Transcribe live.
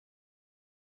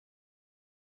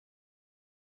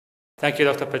Thank you,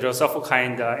 Dr. Pedrosa, for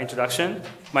kind introduction.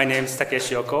 My name is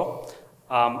Takeshi Yokoo.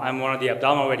 I'm one of the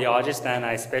abdominal radiologists, and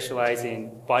I specialize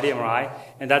in body MRI,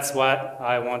 and that's what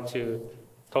I want to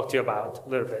talk to you about a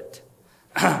little bit.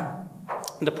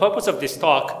 The purpose of this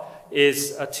talk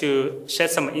is to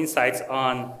shed some insights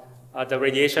on the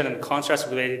radiation and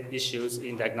contrast-related issues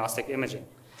in diagnostic imaging.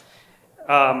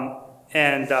 Body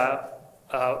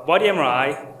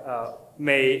MRI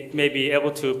may be able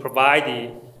to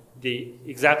provide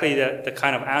exactly the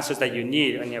kind of answers that you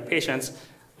need in your patients,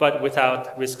 but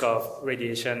without risk of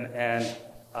radiation and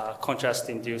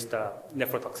contrast-induced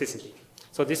nephrotoxicity.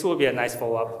 So this will be a nice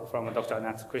follow-up from Dr.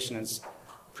 Anant Krishnan's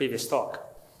previous talk.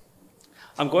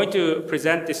 I'm going to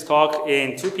present this talk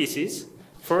in two pieces.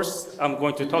 First, I'm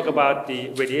going to talk about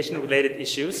the radiation-related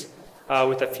issues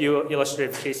with a few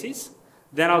illustrative cases.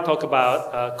 Then I'll talk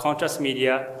about contrast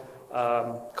media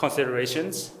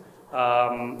considerations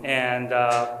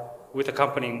with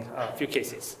accompanying a few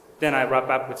cases. Then I wrap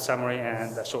up with summary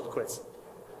and a short quiz.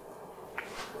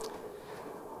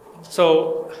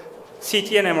 So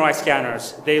CT and MRI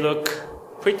scanners, they look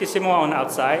pretty similar on the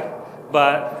outside,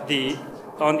 but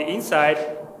on the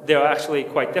inside, they're actually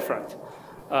quite different.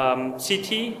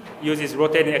 CT uses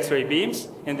rotating X-ray beams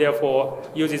and therefore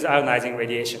uses ionizing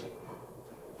radiation.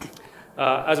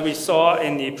 As we saw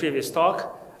in the previous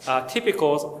talk,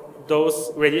 typical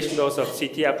radiation dose of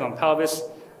CT abdomen pelvis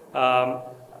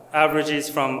averages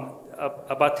from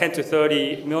about 10 to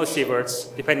 30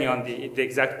 millisieverts, depending on the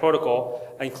exact protocol,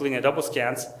 including the double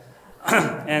scans.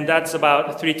 And that's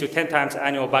about 3 to 10 times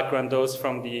annual background dose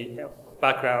from the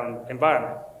background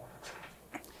environment.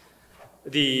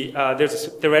 There's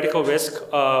a theoretical risk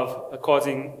of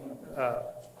causing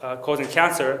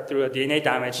cancer through a DNA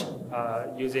damage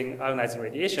using ionizing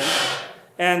radiation,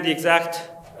 and the exact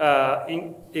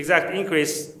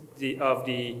increase of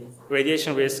the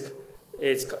radiation risk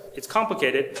it's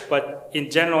complicated, but in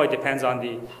general it depends on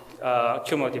the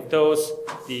cumulative dose,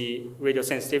 the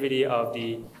radiosensitivity of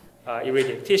the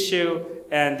irradiated tissue,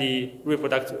 and the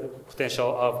reproductive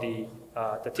potential of the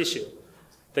tissue.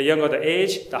 The younger the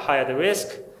age, the higher the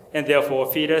risk, and therefore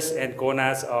fetus and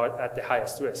gonads are at the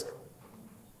highest risk.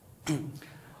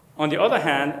 On the other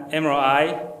hand,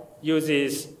 MRI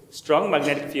uses strong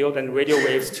magnetic field and radio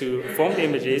waves to form the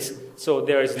images, so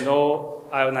there is no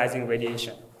ionizing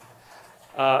radiation.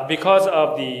 Because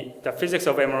of the physics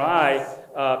of MRI,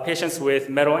 patients with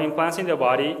metal implants in their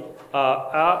body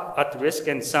are at risk,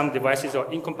 and some devices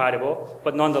are incompatible,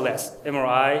 but nonetheless,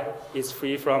 MRI is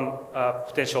free from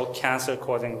potential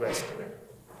cancer-causing risk.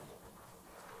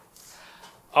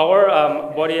 Our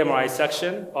body MRI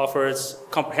section offers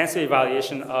comprehensive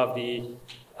evaluation of the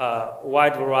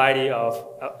wide variety of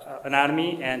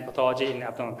anatomy and pathology in the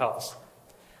abdomen pelvis.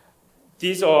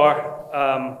 These are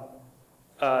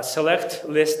a select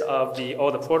list of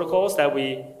all the protocols that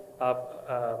we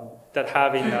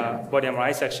have in the body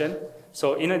MRI section.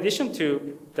 So in addition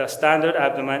to the standard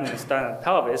abdomen and standard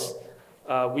pelvis,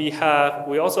 we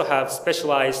also have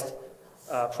specialized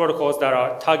protocols that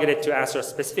are targeted to answer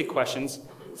specific questions,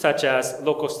 such as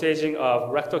local staging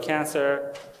of rectal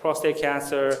cancer, prostate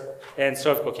cancer, and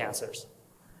cervical cancers.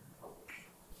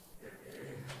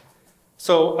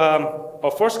 So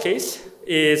our first case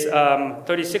is a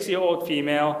 36-year-old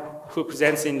female who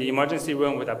presents in the emergency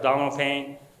room with abdominal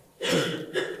pain.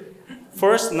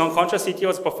 First, non-contrast CT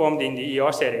was performed in the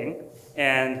ER setting,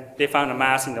 and they found a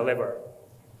mass in the liver.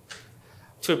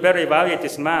 To better evaluate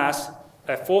this mass,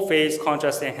 a full-phase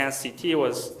contrast-enhanced CT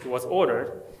was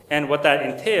ordered, and what that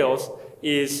entails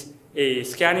is a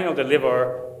scanning of the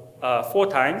liver 4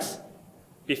 times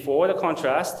before the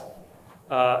contrast,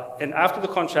 and after the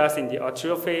contrast in the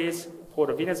arterial phase,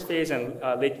 portovenous phase, and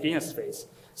late venous phase.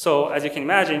 So as you can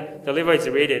imagine, the liver is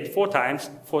irradiated 4 times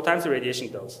the radiation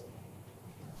dose.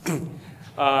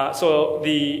 So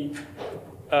the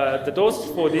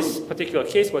dose for this particular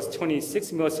case was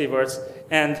 26 millisieverts,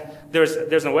 and there's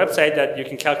a website that you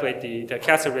can calculate the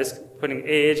cancer risk, putting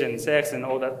age and sex and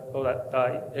all that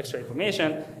extra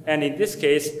information. And in this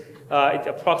case, it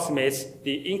approximates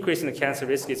the increase in the cancer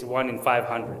risk is 1 in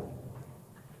 500.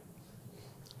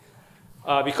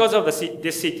 Because of this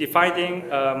CT finding,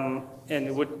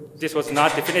 this was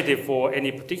not definitive for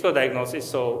any particular diagnosis,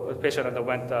 so the patient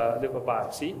underwent liver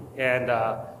biopsy, and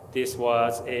this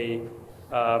was a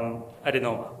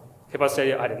adenoma,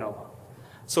 hepatocellular adenoma.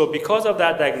 So because of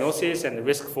that diagnosis and the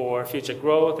risk for future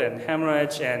growth and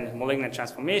hemorrhage and malignant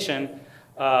transformation,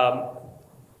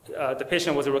 the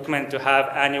patient was recommended to have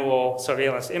annual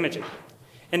surveillance imaging.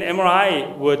 And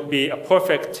MRI would be a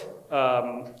perfect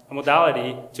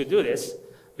modality to do this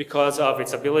because of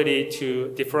its ability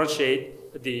to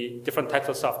differentiate the different types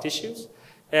of soft tissues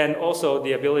and also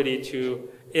the ability to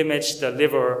image the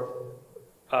liver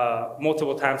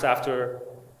multiple times after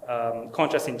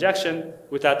contrast injection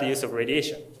without the use of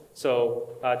radiation.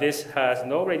 So this has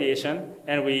no radiation,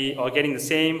 and we are getting the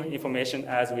same information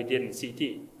as we did in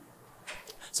CT.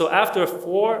 So after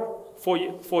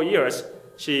four years,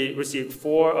 she received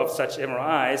 4 of such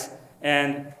MRIs,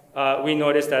 and we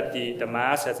noticed that the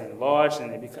mass has enlarged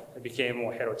and it became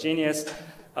more heterogeneous,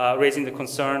 raising the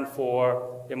concern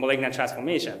for a malignant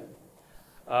transformation.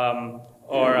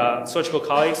 Our surgical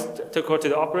colleagues took her to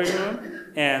the operating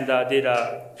room and did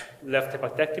a left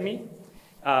hepatectomy.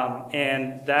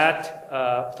 And that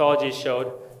pathology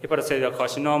showed hepatocellular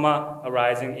carcinoma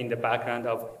arising in the background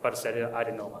of hepatocellular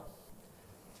adenoma.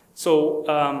 So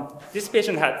this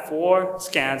patient had 4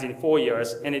 scans in 4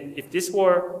 years, and if this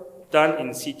were done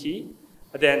in CT,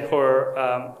 then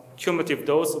her cumulative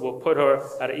dose will put her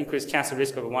at an increased cancer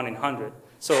risk of 1 in 100.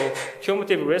 So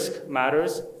cumulative risk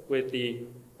matters with the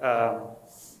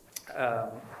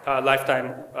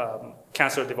lifetime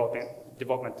cancer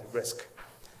development risk.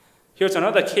 Here's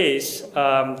another case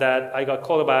that I got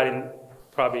called about in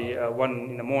probably 1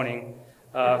 in the morning.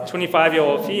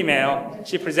 25-year-old female,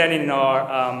 she presented in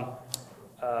our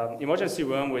emergency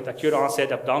room with acute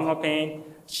onset abdominal pain.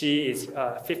 She is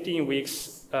 15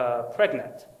 weeks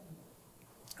pregnant.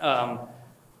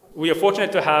 We are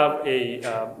fortunate to have a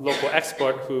local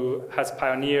expert who has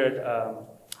pioneered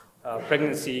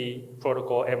pregnancy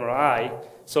protocol MRI.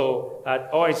 So at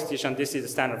our institution, this is the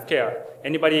standard of care.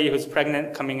 Anybody who's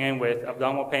pregnant coming in with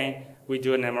abdominal pain, we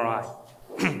do an MRI.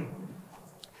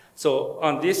 So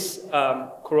on this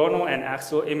coronal and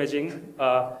axial imaging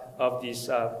of this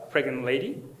pregnant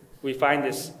lady, we find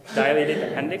this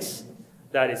dilated appendix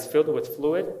that is filled with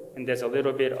fluid, and there's a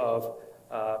little bit of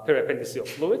periappendiceal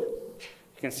fluid.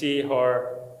 You can see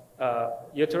her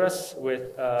uterus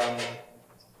with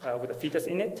a fetus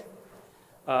in it.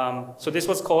 So this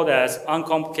was called as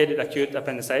uncomplicated acute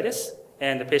appendicitis,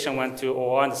 and the patient went to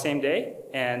OR on the same day,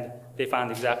 and they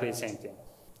found exactly the same thing.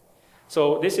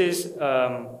 So this is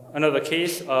another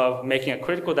case of making a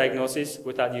critical diagnosis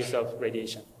without use of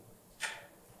radiation.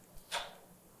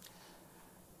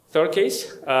 Third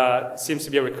case seems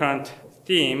to be a recurrent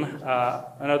theme,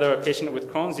 another patient with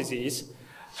Crohn's disease.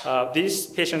 These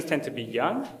patients tend to be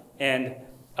young, and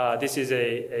this is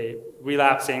a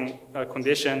relapsing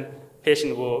condition.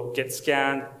 Patient will get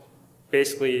scanned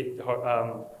basically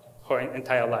her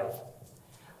entire life.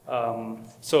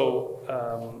 So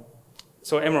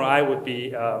MRI would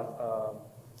be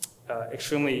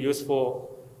extremely useful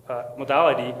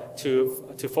modality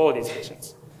to follow these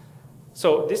patients.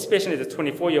 So this patient is a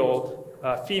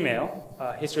 24-year-old female,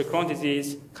 history of Crohn's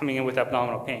disease, coming in with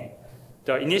abdominal pain.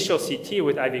 The initial CT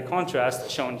with IV contrast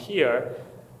shown here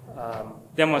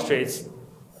demonstrates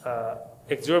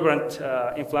exuberant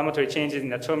inflammatory changes in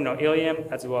the terminal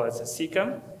ileum as well as the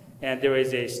cecum, and there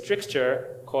is a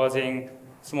stricture causing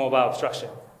small bowel obstruction.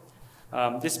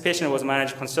 This patient was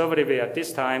managed conservatively at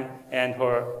this time, and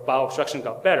her bowel obstruction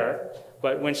got better.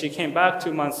 But when she came back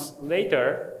 2 months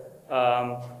later,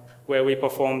 where we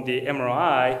performed the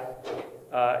MRI,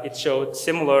 it showed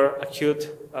similar acute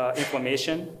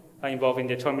inflammation involving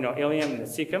the terminal ileum and the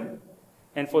cecum.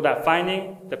 And for that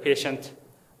finding, the patient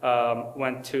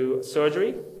went to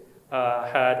surgery,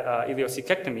 had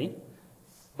ileocecectomy,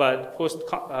 but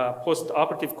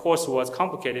post-operative course was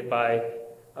complicated by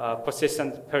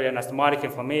persistent perianastomotic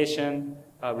inflammation,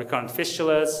 recurrent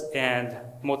fistulas, and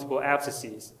multiple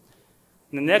abscesses.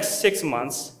 In the next 6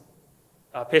 months,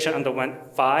 patient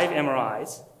underwent 5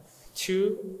 MRIs,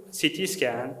 2 CT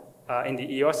scans in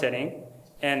the ER setting,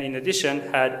 and in addition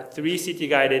had 3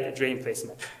 CT-guided drain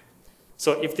placement.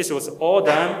 So if this was all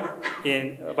done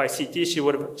by CT, she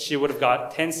would have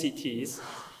got 10 CTs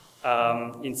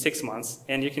in 6 months,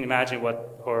 and you can imagine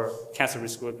what her cancer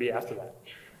risk would be after that.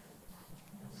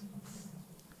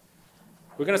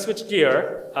 We're going to switch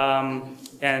gear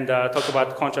and talk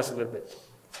about contrast a little bit.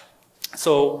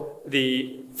 So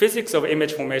the physics of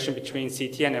image formation between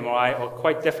CT and MRI are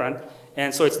quite different,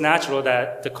 and so it's natural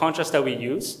that the contrast that we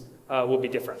use will be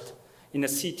different. In the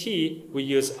CT, we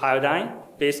use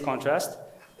iodine-based contrast.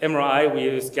 MRI, we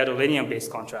use gadolinium-based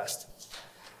contrast.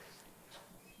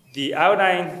 The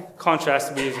iodine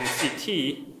contrast we use in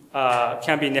CT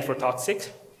can be nephrotoxic,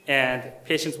 and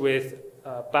patients with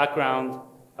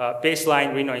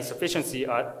baseline renal insufficiency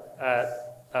are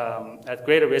at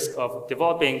greater risk of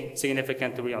developing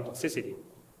significant renal toxicity.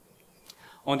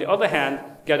 On the other hand,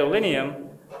 gadolinium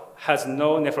has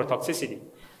no nephrotoxicity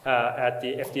at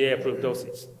the FDA-approved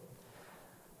doses.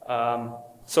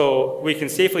 So we can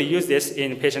safely use this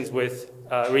in patients with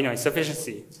renal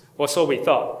insufficiency, or so we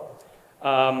thought.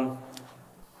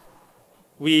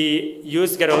 we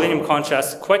use gadolinium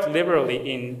contrast quite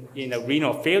liberally in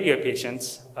renal failure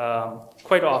patients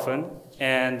quite often.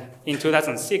 And in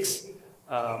 2006,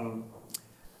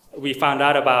 we found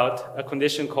out about a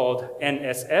condition called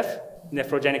NSF,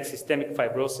 nephrogenic systemic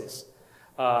fibrosis.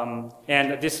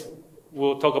 And this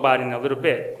we'll talk about in a little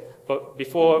bit. But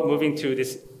before moving to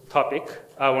this topic,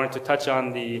 I wanted to touch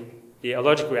on the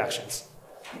allergic reactions.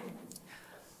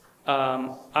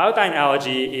 Iodine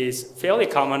allergy is fairly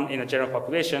common in the general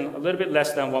population, a little bit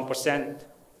less than 1%.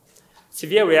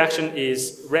 Severe reaction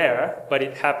is rare, but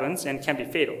it happens and can be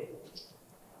fatal.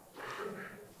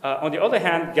 On the other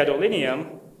hand,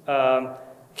 gadolinium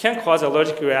can cause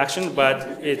allergic reaction, but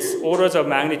it's orders of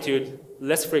magnitude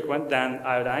less frequent than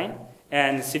iodine,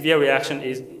 and severe reaction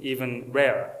is even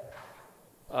rarer.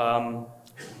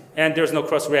 And there's no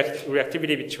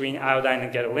cross-reactivity between iodine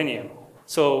and gadolinium.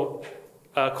 So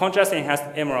contrast-enhanced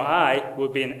MRI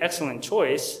would be an excellent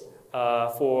choice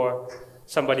for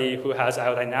somebody who has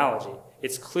iodine allergy.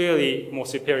 It's clearly more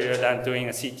superior than doing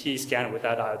a CT scan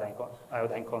without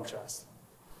iodine contrast.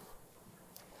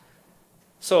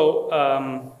 So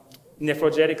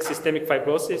nephrogenic systemic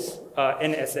fibrosis,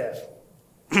 NSF.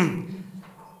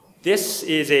 This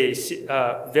is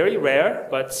a very rare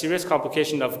but serious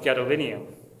complication of gadolinium.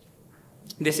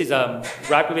 This is a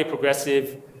rapidly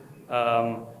progressive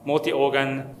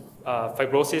multi-organ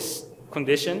fibrosis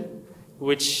condition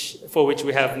for which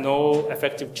we have no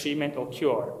effective treatment or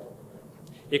cure.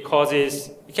 It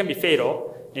can be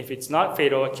fatal. If it's not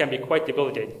fatal, it can be quite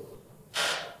debilitating.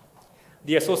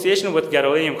 The association with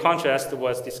gadolinium contrast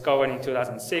was discovered in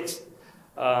 2006,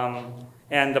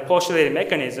 and the postulated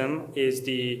mechanism is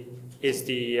the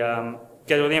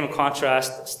gadolinium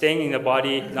contrast staying in the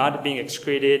body, not being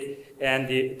excreted, and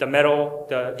the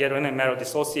gadolinium metal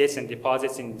dissociates and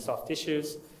deposits in soft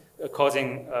tissues,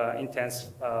 causing intense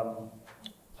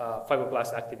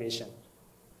fibroblast activation.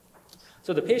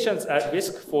 So the patients at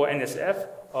risk for NSF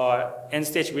are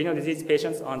end-stage renal disease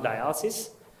patients on dialysis,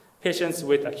 patients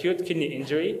with acute kidney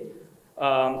injury,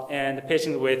 and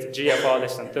patients with GFR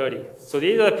less than 30. So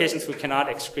these are the patients who cannot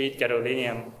excrete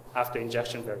gadolinium after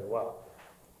injection very well.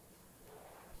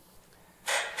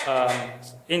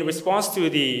 In response to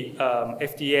the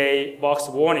FDA box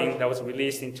warning that was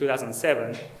released in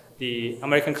 2007, the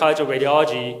American College of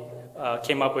Radiology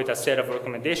came up with a set of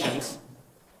recommendations.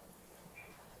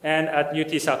 And at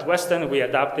UT Southwestern, we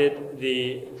adopted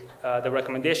the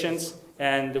recommendations,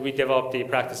 and we developed the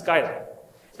practice guideline.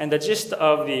 And the gist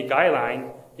of the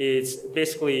guideline is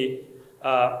basically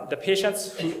the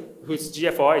patients whose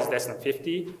GFR is less than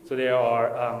 50, so they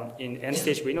are in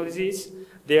end-stage renal disease,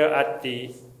 they're at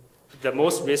the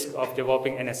most risk of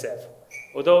developing NSF.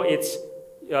 Although it's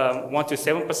 1 to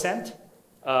 7%,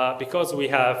 because we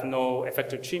have no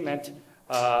effective treatment,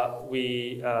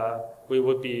 we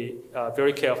would be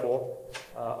very careful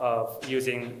of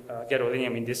using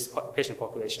gadolinium in this patient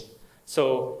population.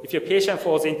 So if your patient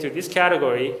falls into this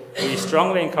category, we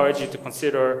strongly encourage you to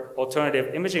consider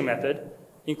alternative imaging method,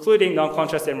 including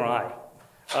non-contrast MRI.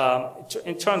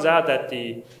 It turns out that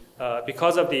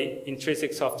because of the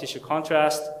intrinsic soft tissue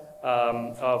contrast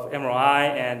of MRI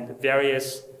and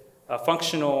various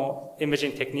functional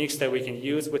imaging techniques that we can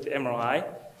use with MRI,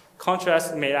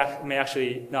 contrast may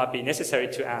actually not be necessary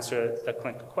to answer the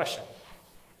clinical question.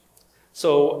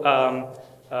 So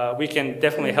we can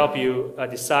definitely help you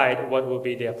decide what will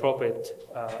be the appropriate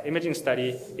imaging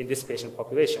study in this patient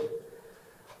population.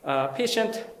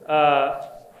 Patient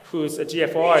whose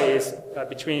GFR is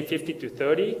between 50 to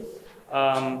 30,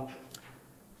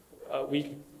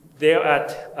 they're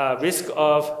at risk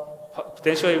of,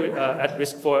 potentially at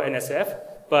risk for NSF,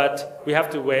 but we have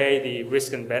to weigh the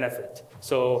risk and benefit.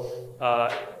 So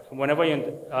whenever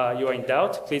you are in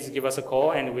doubt, please give us a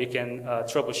call and we can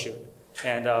troubleshoot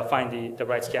and find the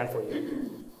right scan for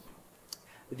you.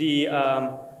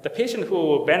 The patient who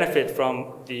will benefit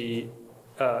from the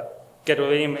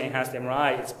gadolinium-enhanced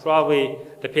MRI is probably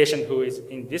the patient who is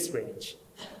in this range.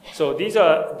 So these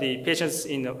are the patients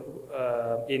in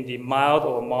the mild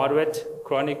or moderate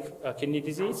chronic kidney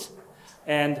disease.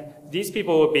 And these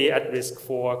people will be at risk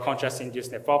for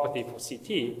contrast-induced nephropathy for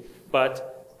CT.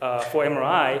 But for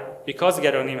MRI, because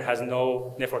gadolinium has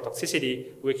no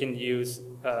nephrotoxicity, we can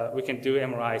do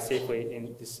MRI safely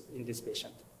in this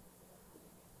patient.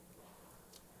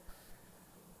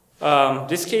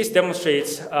 This case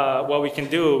demonstrates what we can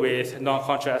do with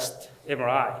non-contrast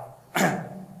MRI.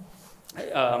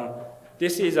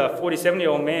 This is a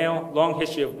 47-year-old male, long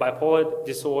history of bipolar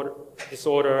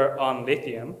disorder on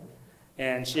lithium,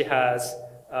 and he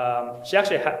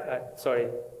actually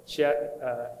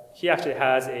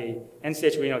has a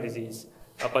end-stage renal disease,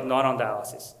 but not on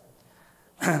dialysis.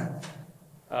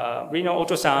 Renal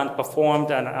ultrasound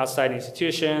performed at an outside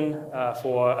institution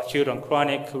for acute and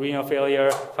chronic renal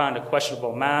failure, found a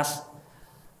questionable mass.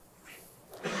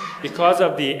 Because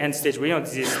of the end-stage renal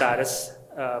disease status,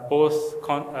 both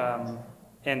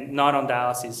and not on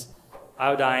dialysis,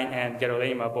 iodine and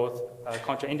gadolinium are both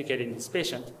contraindicated in this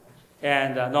patient,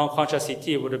 and non-contrast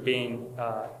CT would have been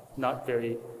not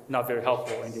very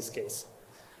helpful in this case.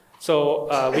 So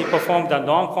we performed a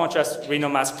non-contrast renal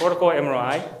mass protocol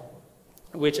MRI,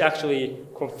 which actually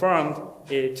confirmed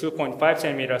a 2.5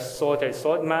 centimeter solitary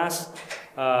solid mass,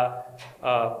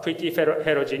 pretty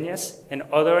heterogeneous, and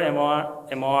other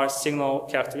MR signal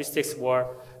characteristics were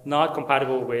not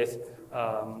compatible with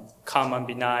common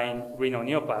benign renal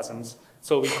neoplasms.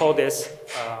 So we call this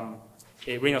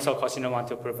a renal cell carcinoma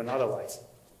until proven otherwise.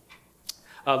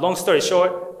 Long story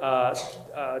short,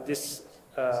 this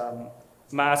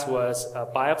mass was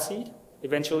biopsied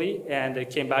eventually, and it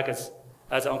came back as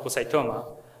oncocytoma,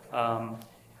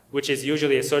 which is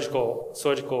usually a surgical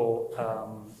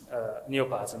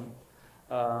neoplasm.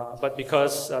 But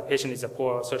because a patient is a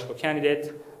poor surgical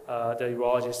candidate, the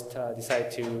urologist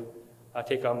decided to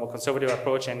take a more conservative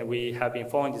approach, and we have been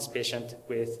following this patient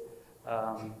with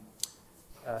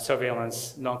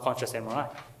surveillance non-contrast MRI.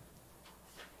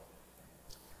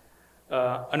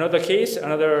 Another case,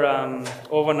 another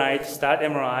overnight stat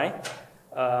MRI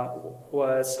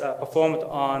was performed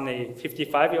on a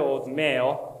 55-year-old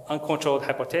male, uncontrolled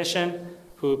hypertension,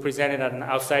 who presented at an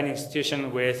outside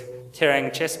institution with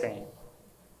tearing chest pain.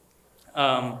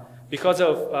 Because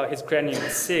of his creatinine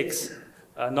 6,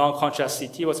 non-contrast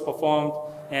CT was performed,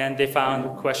 and they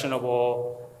found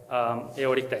questionable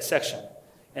aortic dissection.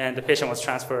 And the patient was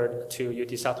transferred to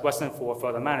UT Southwestern for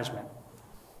further management.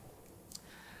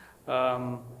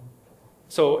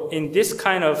 So in this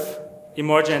kind of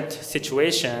emergent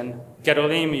situation,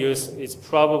 gadolinium use is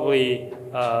probably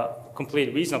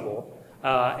completely reasonable,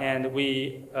 and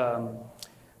we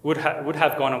would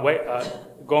have gone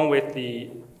with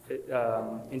the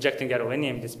injecting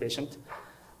gadolinium in this patient.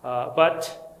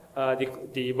 But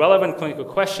the relevant clinical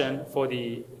question for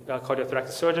the cardiothoracic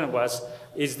surgeon was,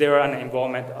 is there an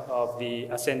involvement of the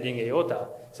ascending aorta?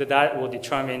 So that will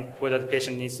determine whether the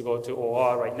patient needs to go to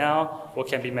OR right now or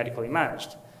can be medically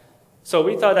managed. So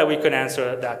we thought that we could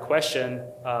answer that question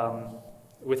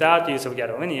without the use of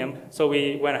gadolinium. So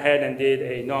we went ahead and did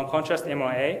a non-contrast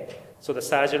MRI. So the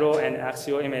sagittal and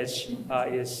axial image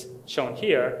is shown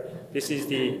here. This is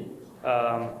the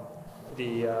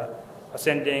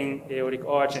ascending aortic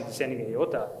arch and descending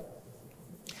aorta.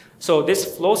 So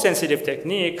this flow-sensitive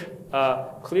technique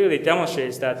clearly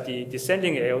demonstrates that the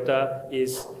descending aorta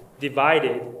is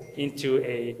divided into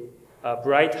a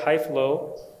bright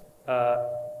high-flow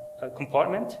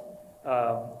compartment,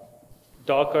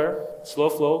 darker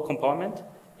slow-flow compartment,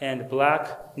 and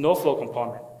black no-flow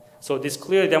compartment. So this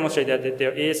clearly demonstrates that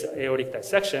there is aortic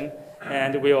dissection,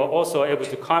 and we are also able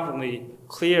to confidently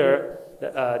clear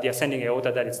the ascending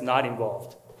aorta that is not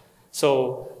involved.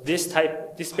 So this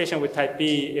patient with type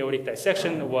B aortic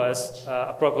dissection was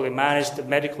appropriately managed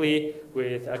medically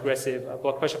with aggressive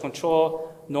blood pressure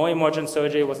control. No emergent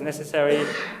surgery was necessary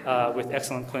with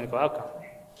excellent clinical outcome.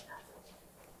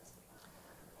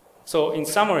 So in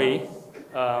summary,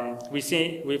 we've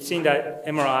seen that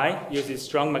MRI uses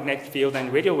strong magnetic field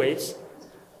and radio waves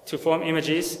to form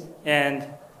images, and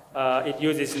it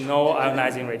uses no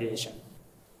ionizing radiation.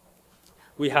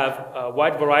 We have a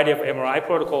wide variety of MRI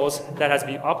protocols that has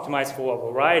been optimized for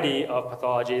a variety of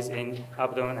pathologies in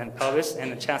abdomen and pelvis,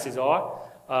 and the chances are,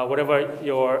 whatever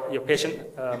your patient,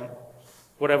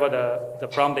 whatever the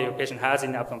problem that your patient has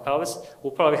in abdomen and pelvis,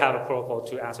 we'll probably have a protocol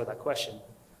to answer that question.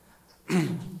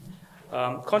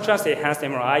 Contrast-enhanced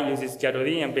MRI uses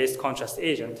gadolinium-based contrast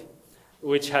agent,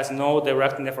 which has no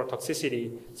direct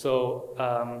nephrotoxicity. So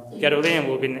gadolinium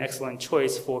will be an excellent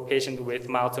choice for patients with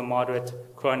mild to moderate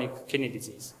chronic kidney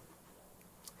disease.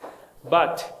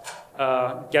 But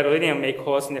gadolinium may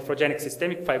cause nephrogenic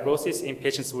systemic fibrosis in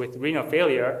patients with renal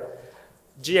failure.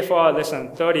 GFR less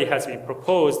than 30 has been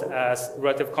proposed as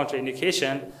relative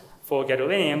contraindication for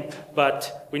gadolinium,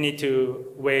 but we need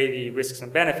to weigh the risks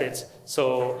and benefits.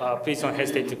 So please don't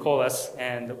hesitate to call us,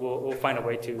 and we'll find a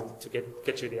way to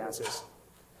get you the answers.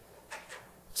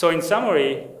 So in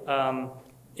summary,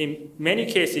 in many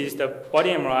cases, the body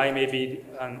MRI may be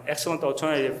an excellent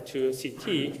alternative to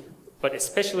CT, but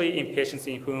especially in patients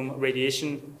in whom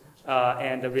radiation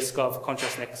and the risk of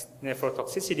contrast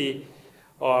nephrotoxicity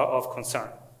are of concern.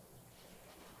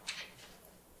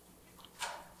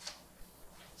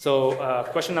 So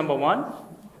question number 1.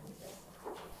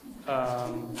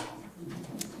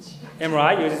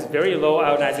 MRI uses very low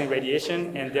ionizing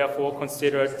radiation and therefore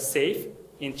considered safe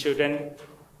in children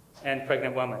and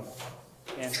pregnant women.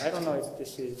 And I don't know if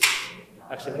this is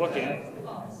actually working.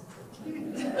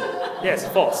 Yes,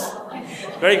 false.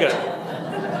 Very good.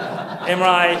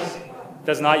 MRI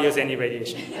does not use any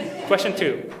radiation. Question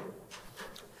 2.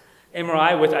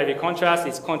 MRI with IV contrast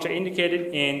is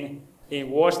contraindicated in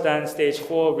worse than stage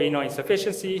 4 renal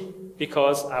insufficiency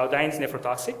because iodine is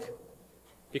nephrotoxic,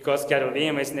 because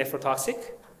gadolinium is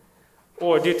nephrotoxic,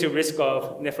 or due to risk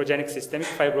of nephrogenic systemic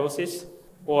fibrosis,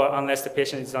 or unless the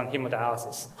patient is on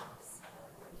hemodialysis.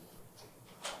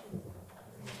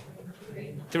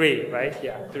 3, right?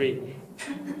 Yeah, 3.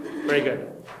 Very good.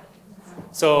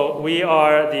 So we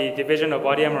are the division of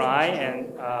body MRI,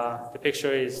 and the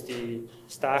picture is the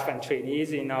staff and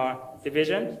trainees in our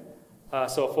division.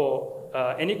 So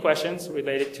for any questions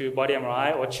related to body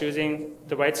MRI or choosing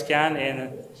the right scan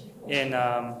in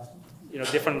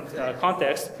different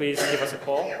contexts, please give us a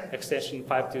call, extension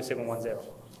 52710.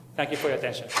 Thank you for your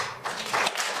attention.